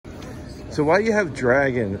So why do you have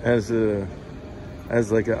dragon as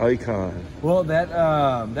like an icon? Well, that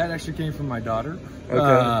actually came from my daughter.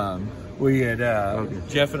 Okay. We had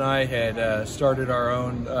Jeff and I had started our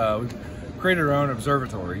own. We created our own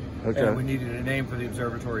observatory, okay. And we needed a name for the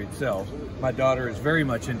observatory itself. My daughter is very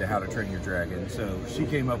much into How to Train Your Dragon, so she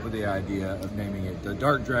came up with the idea of naming it the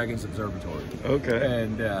Dark Dragons Observatory. Okay.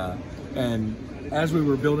 And as we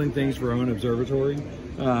were building things for our own observatory,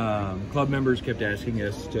 club members kept asking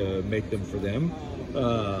us to make them for them.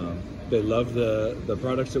 They loved the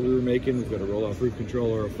products that we were making. We've got a roll-off roof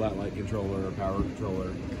controller, a flat light controller, a power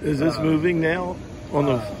controller. Is this moving now on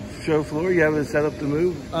the show floor? You have it set up to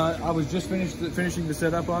move? I was just finishing the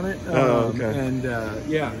setup on it. Okay. And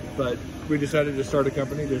yeah, but we decided to start a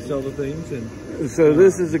company to sell the things. And so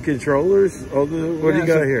this is the controllers? What do you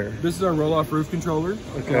got here? This is our roll-off roof controller.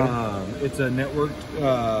 Okay. It's a networked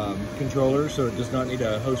controller, so it does not need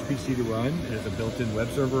a host PC to run. It has a built-in web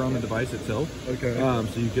server on the device itself. Okay.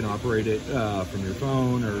 So you can operate it from your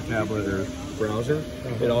phone or tablet or browser.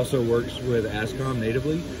 It also works with ASCOM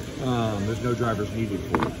natively. There's no drivers needed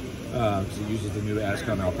for it. Because it uses the new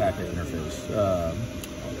ASCOM Alpaca interface.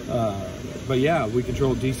 But yeah, we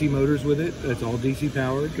control DC motors with it. It's all DC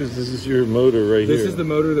powered. Because this is your motor right here. This is the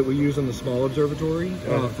motor that we use on the small observatory.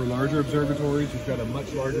 For larger observatories, we've got a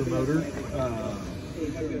much larger motor.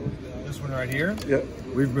 This one right here. Yep.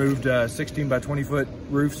 We've moved 16 by 20 foot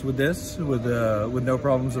roofs with this, with no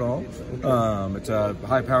problems at all. It's a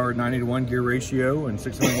high-powered 90-to-1 gear ratio and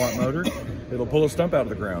 600 watt motor. It'll pull a stump out of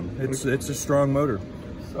the ground. It's a strong motor.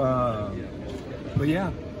 But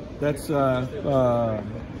yeah, that's the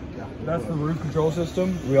roof control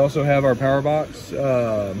system. We also have our power box.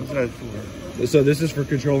 So this is for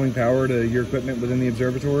controlling power to your equipment within the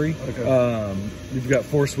observatory. Okay. We've got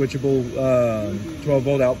 4 switchable 12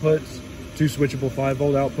 volt outputs, 2 switchable 5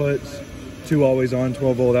 volt outputs, 2 always on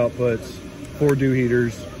 12 volt outputs, 4 dew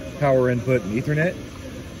heaters, power input, and Ethernet.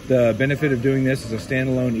 The benefit of doing this is a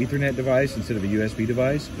standalone Ethernet device instead of a USB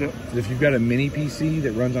device. Yep. If you've got a mini PC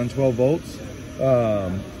that runs on 12 volts,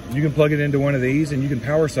 you can plug it into one of these and you can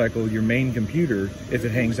power cycle your main computer if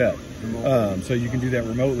it hangs up. So you can do that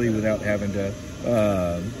remotely without having to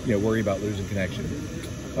worry about losing connection.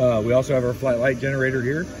 We also have our flat light generator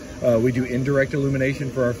here. We do indirect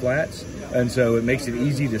illumination for our flats, and so it makes it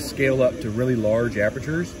easy to scale up to really large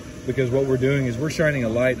apertures, because what we're doing is we're shining a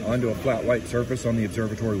light onto a flat white surface on the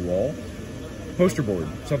observatory wall. Poster board,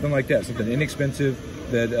 something like that, something inexpensive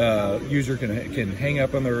that user can hang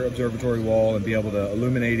up on their observatory wall and be able to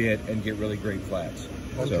illuminate it and get really great flats.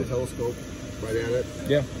 Also telescope right at it.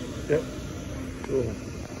 Yeah. Yep. Cool.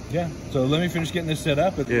 Yeah. So let me finish getting this set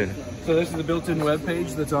up. Yeah. So this is the built-in web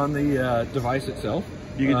page that's on the device itself.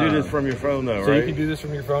 You can do this from your phone though, so right? You can do this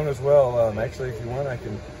from your phone as well. Actually, if you want, I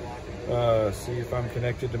can see if I'm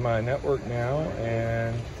connected to my network now.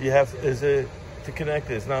 And is it to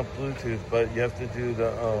connect it? It's not Bluetooth, but you have to do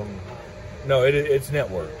the No, it's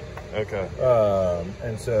networked. Okay.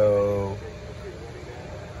 And so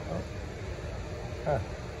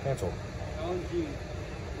cancel.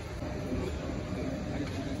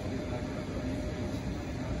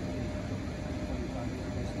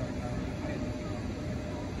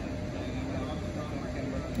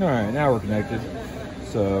 All right, now we're connected.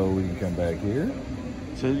 So we can come back here.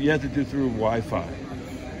 So you have to do through Wi-Fi.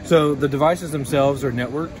 So the devices themselves are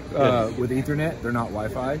networked with Ethernet. They're not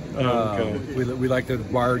Wi-Fi. Okay. We like the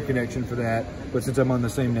wired connection for that. But since I'm on the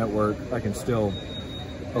same network, I can still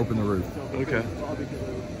open the roof. Okay.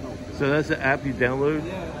 So that's an app you download?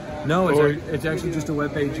 No, it's actually just a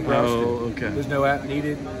web page you browse to. Okay. There's no app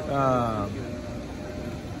needed.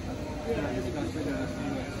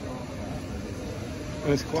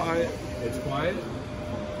 And it's quiet. It's quiet.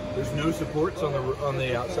 There's no supports on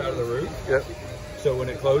the outside of the roof. Yep. So when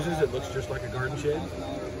it closes, it looks just like a garden shed.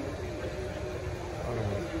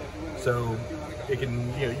 So it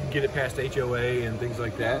can, you can get it past HOA and things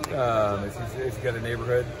like that. If you've got a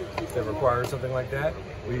neighborhood that requires something like that,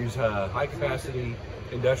 we use high capacity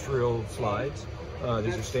industrial slides.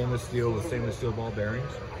 These are stainless steel with stainless steel ball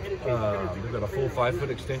bearings. We've got a full 5-foot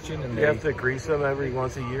extension. And you have to grease them every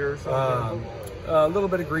once a year or something? A little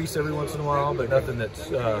bit of grease every once in a while, but nothing that's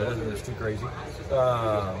too crazy.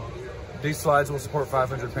 These slides will support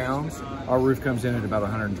 500 pounds. Our roof comes in at about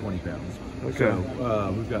 120 pounds. Okay. So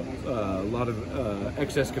we've got a lot of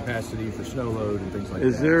excess capacity for snow load and things like that.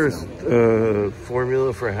 Is there a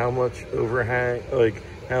formula for how much overhang, like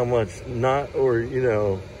how much not, or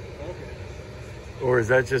or is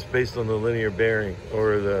that just based on the linear bearing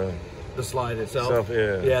or the slide itself?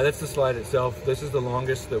 Yeah, that's the slide itself. This is the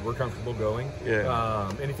longest that we're comfortable going.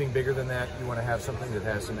 Yeah. Anything bigger than that, you want to have something that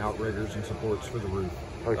has some outriggers and supports for the roof.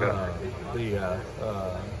 Okay.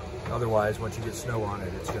 Otherwise, once you get snow on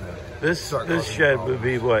it, it's gonna. This shed would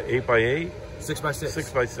be what, 8 by 8? 6 by 6.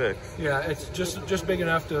 6 by 6. Yeah, it's just big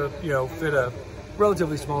enough to fit a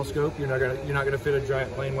relatively small scope. You're not gonna fit a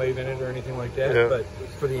giant plane wave in it or anything like that. Yeah. But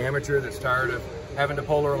for the amateur that's tired of having to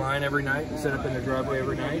polar align every night and set up in their driveway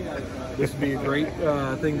every night, this would be a great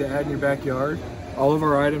thing to add in your backyard. All of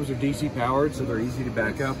our items are DC powered, so they're easy to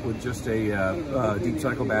back up with just a deep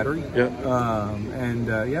cycle battery. Yeah.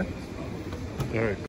 Yeah. All right.